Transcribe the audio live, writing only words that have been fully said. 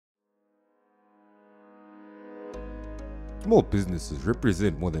Small businesses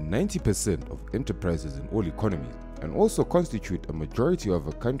represent more than 90% of enterprises in all economies and also constitute a majority of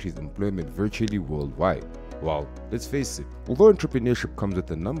a country's employment virtually worldwide. Well, let's face it, although entrepreneurship comes with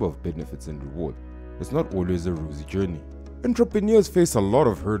a number of benefits and rewards, it's not always a rosy journey. Entrepreneurs face a lot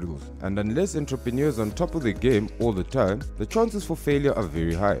of hurdles, and unless entrepreneurs are on top of their game all the time, the chances for failure are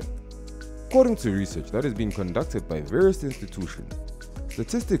very high. According to research that is being conducted by various institutions,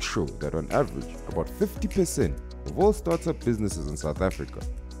 statistics show that on average, about 50% of all startup businesses in South Africa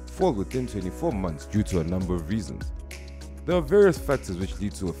fall within 24 months due to a number of reasons. There are various factors which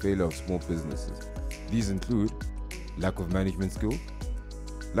lead to a failure of small businesses. These include lack of management skills,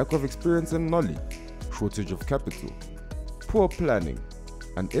 lack of experience and knowledge, shortage of capital, poor planning,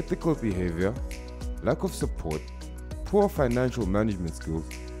 unethical behavior, lack of support, poor financial management skills,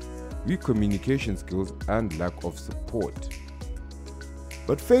 weak communication skills, and lack of support.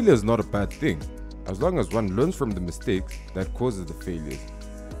 But failure is not a bad thing, as long as one learns from the mistakes that causes the failures.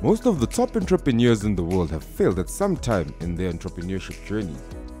 Most of the top entrepreneurs in the world have failed at some time in their entrepreneurship journeys.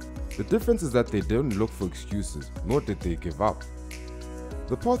 The difference is that they don't look for excuses, nor did they give up.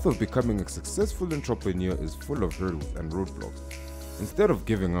 The path of becoming a successful entrepreneur is full of hurdles and roadblocks. Instead of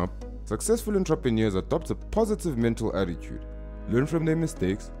giving up, successful entrepreneurs adopt a positive mental attitude, learn from their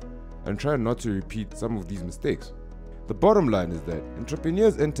mistakes, and try not to repeat some of these mistakes. The bottom line is that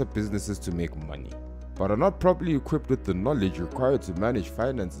entrepreneurs enter businesses to make money, but are not properly equipped with the knowledge required to manage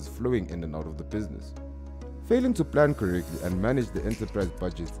finances flowing in and out of the business. Failing to plan correctly and manage the enterprise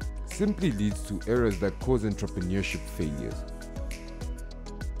budget simply leads to errors that cause entrepreneurship failures.